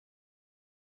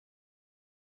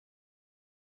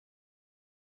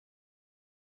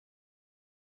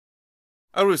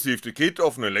I received a kit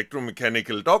of an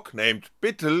electromechanical dock named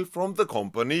Bittle from the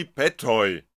company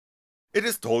Petoi. It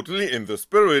is totally in the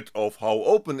spirit of how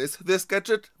open is this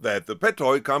gadget that the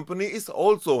Petoi company is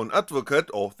also an advocate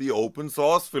of the open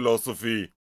source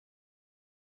philosophy.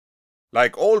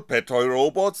 Like all Petoi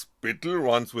robots, Bittle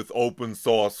runs with open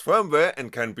source firmware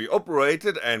and can be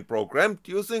operated and programmed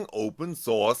using open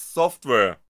source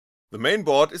software. The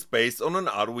mainboard is based on an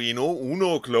Arduino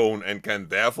Uno clone and can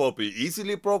therefore be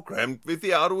easily programmed with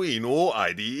the Arduino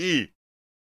IDE.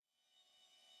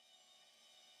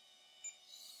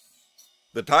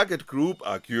 The target group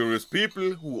are curious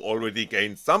people who already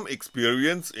gained some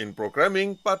experience in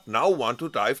programming but now want to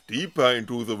dive deeper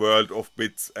into the world of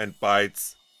bits and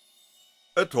bytes.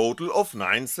 A total of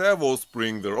 9 servos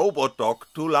bring the robot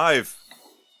dock to life.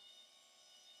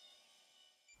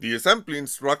 The assembly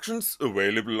instructions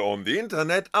available on the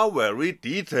internet are very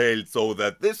detailed so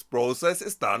that this process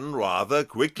is done rather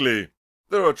quickly.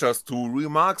 There are just 2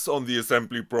 remarks on the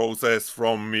assembly process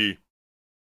from me.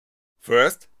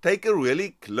 First, take a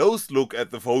really close look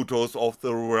at the photos of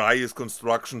the various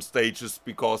construction stages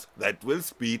because that will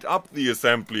speed up the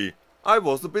assembly. I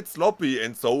was a bit sloppy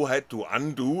and so had to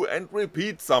undo and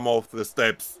repeat some of the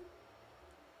steps.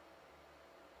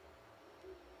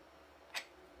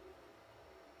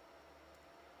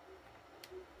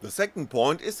 The second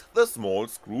point is the small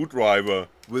screwdriver.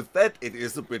 With that it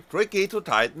is a bit tricky to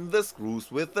tighten the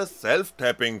screws with the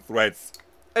self-tapping threads.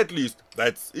 At least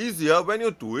that's easier when you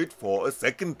do it for a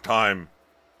second time.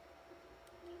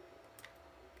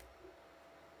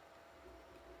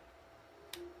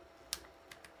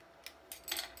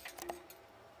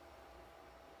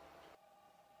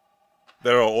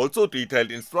 There are also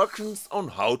detailed instructions on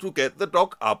how to get the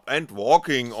dock up and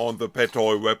walking on the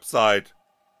Petoi website.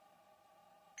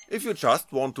 If you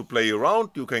just want to play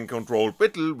around, you can control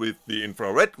Bittle with the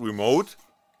infrared remote,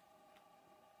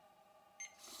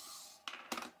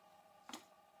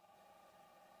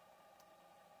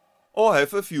 or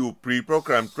have a few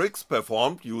pre-programmed tricks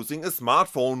performed using a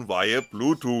smartphone via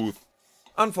Bluetooth.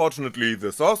 Unfortunately,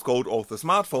 the source code of the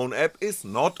smartphone app is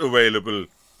not available.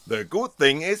 The good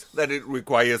thing is that it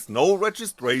requires no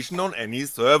registration on any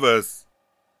servers.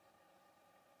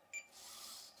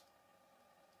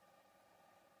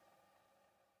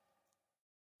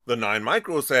 The 9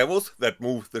 micro servos that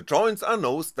move the joints are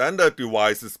no standard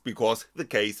devices because the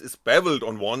case is beveled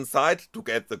on one side to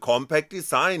get the compact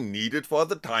design needed for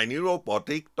the tiny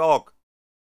robotic dock.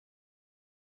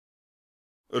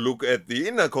 A look at the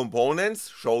inner components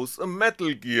shows a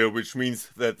metal gear, which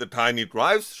means that the tiny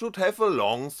drives should have a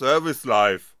long service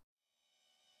life.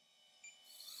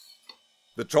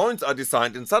 The joints are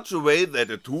designed in such a way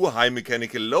that a too high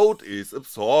mechanical load is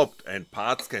absorbed and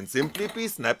parts can simply be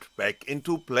snapped back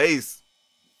into place.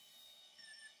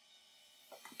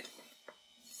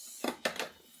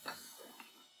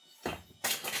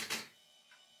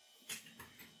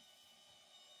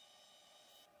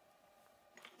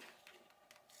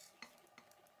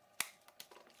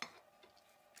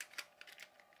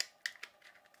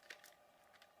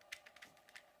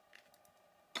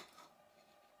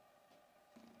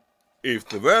 If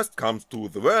the worst comes to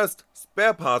the worst,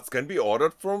 spare parts can be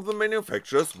ordered from the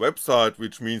manufacturer's website,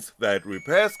 which means that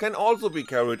repairs can also be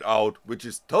carried out, which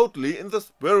is totally in the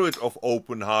spirit of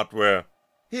open hardware.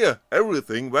 Here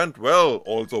everything went well,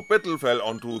 also Bittle fell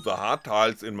onto the hard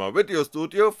tiles in my video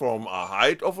studio from a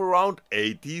height of around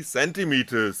 80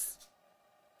 centimeters.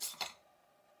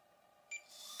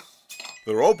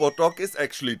 The robot dock is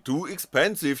actually too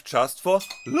expensive just for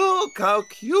 "look how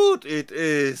cute it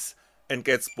is", and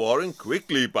gets boring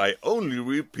quickly by only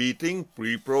repeating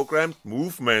pre-programmed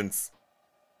movements.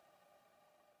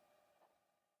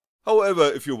 However,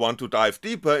 if you want to dive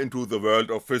deeper into the world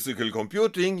of physical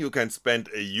computing, you can spend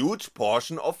a huge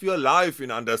portion of your life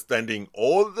in understanding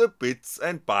all the bits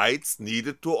and bytes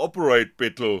needed to operate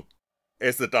Bittle.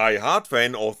 As a die-hard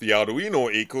fan of the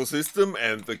Arduino ecosystem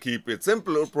and the keep it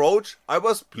simple approach, I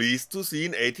was pleased to see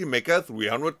an ATmega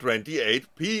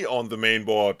 328P on the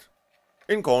mainboard.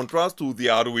 In contrast to the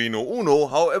Arduino Uno,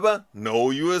 however,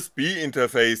 no USB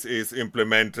interface is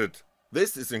implemented.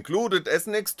 This is included as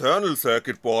an external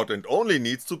circuit board and only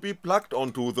needs to be plugged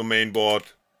onto the mainboard.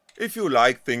 If you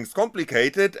like things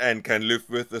complicated and can live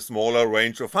with a smaller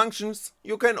range of functions,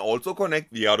 you can also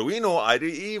connect the Arduino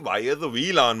IDE via the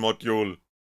VLAN module.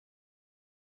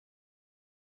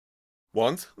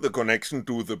 Once the connection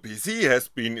to the PC has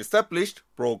been established,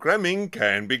 programming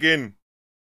can begin.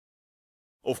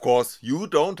 Of course, you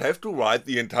don't have to write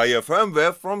the entire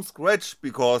firmware from scratch,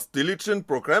 because diligent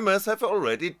programmers have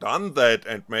already done that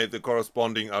and made the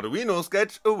corresponding Arduino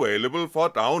sketch available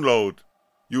for download.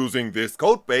 Using this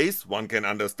codebase, one can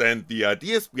understand the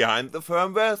ideas behind the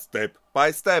firmware step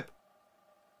by step.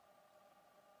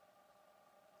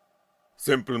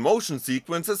 Simple motion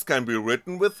sequences can be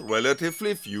written with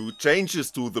relatively few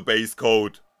changes to the base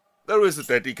code. There is a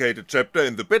dedicated chapter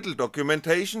in the Bittle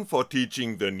documentation for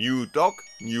teaching the new doc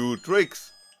new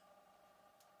tricks.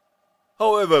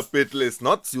 However, Bittle is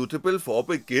not suitable for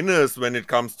beginners when it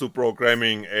comes to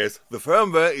programming, as the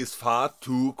firmware is far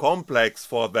too complex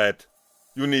for that.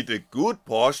 You need a good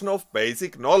portion of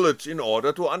basic knowledge in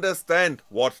order to understand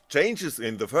what changes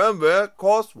in the firmware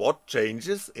cause what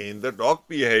changes in the dock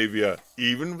behavior,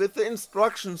 even with the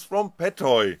instructions from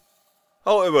Petoi.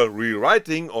 However,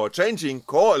 rewriting or changing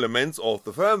core elements of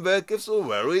the firmware gives a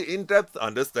very in-depth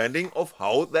understanding of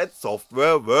how that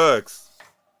software works.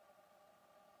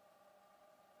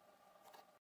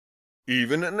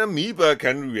 Even an amoeba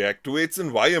can react to its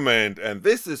environment, and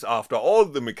this is after all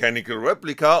the mechanical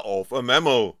replica of a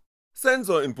mammal.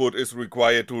 Sensor input is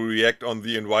required to react on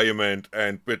the environment,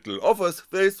 and Bittle offers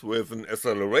this with an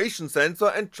acceleration sensor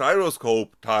and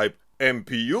gyroscope type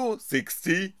MPU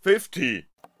 6050.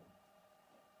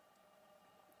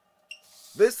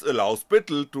 This allows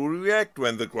Bittle to react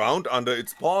when the ground under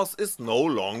its paws is no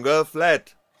longer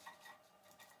flat.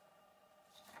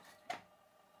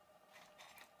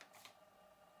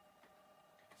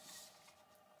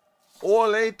 Or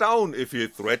lay down if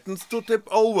it threatens to tip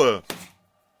over.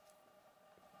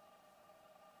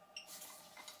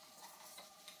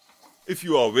 If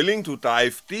you are willing to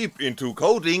dive deep into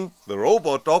coding, the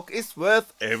robot dock is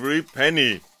worth every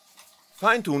penny.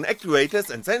 Fine-tune actuators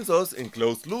and sensors in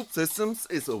closed-loop systems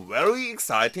is a very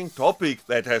exciting topic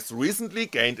that has recently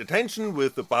gained attention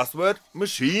with the buzzword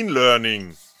machine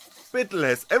learning. Bittle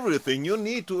has everything you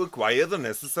need to acquire the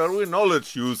necessary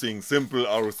knowledge using simple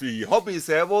RC hobby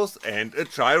servos and a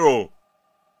gyro.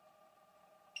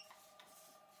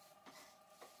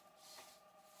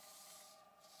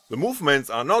 The movements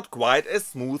are not quite as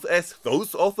smooth as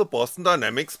those of the Boston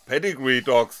Dynamics pedigree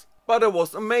docks, but I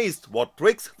was amazed what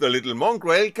tricks the little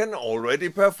mongrel can already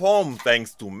perform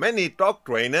thanks to many dog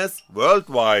trainers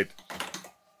worldwide.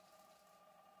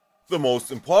 The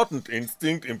most important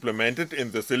instinct implemented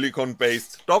in the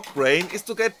silicon-based dog brain is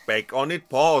to get back on its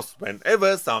paws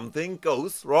whenever something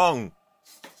goes wrong.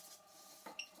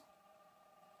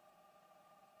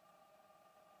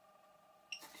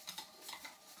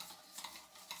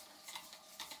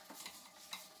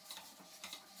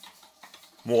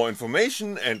 More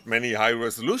information and many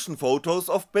high-resolution photos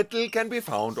of Bittle can be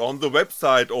found on the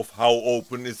website of How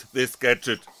Open Is This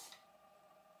Gadget.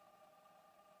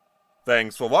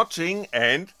 Thanks for watching,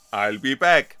 and I'll be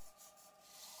back.